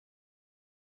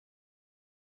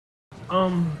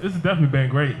It's definitely been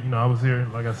great. You know, I was here,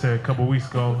 like I said, a couple weeks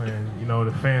ago, and you know,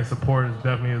 the fan support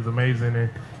is amazing, and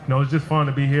you know, it's just fun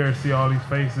to be here and see all these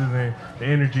faces and the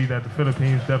energy that the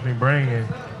Philippines definitely bring. And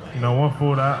you know, one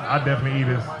food I definitely eat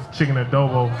is chicken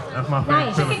adobo. That's my favorite.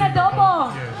 Nice. Chicken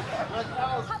adobo.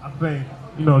 Yeah. I think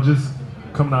you know, just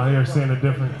coming out here seeing a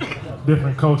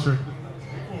different culture.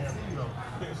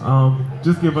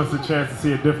 Just give us a chance to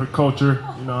see a different culture.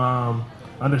 You know,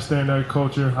 understand their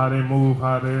culture, how they move,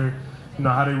 how they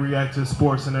react to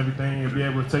sports and everything, and be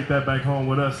able to take that back home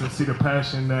with us and see the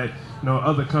passion that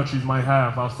other countries might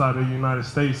have outside of the United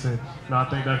States, and I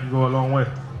think that can go a long way.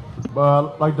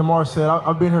 Like DeMar said,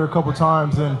 I've been here a couple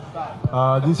times, and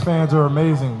these fans are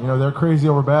amazing. You know, they're crazy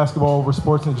over basketball, over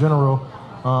sports in general.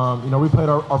 You know, we played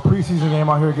our preseason game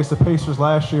out here against the Pacers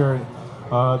last year, and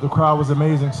the crowd was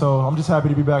amazing. So I'm just happy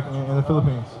to be back in the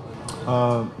Philippines.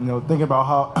 You know, thinking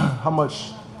about how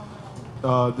much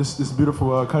this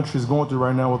beautiful country is going through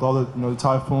right now with all the the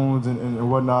typhoons and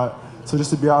whatnot. So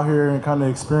just to be out here and kind of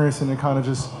experiencing and kind of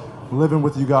just living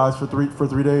with you guys for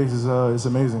three days is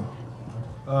amazing.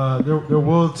 They're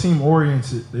well team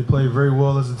oriented. They play very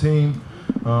well as a team.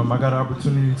 I got an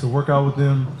opportunity to work out with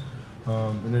them,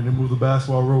 and then they move the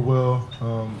basketball real well.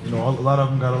 You know, a lot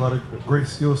of them got a lot of great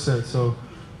skill sets. So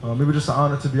it was just an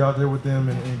honor to be out there with them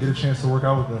and get a chance to work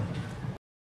out with them.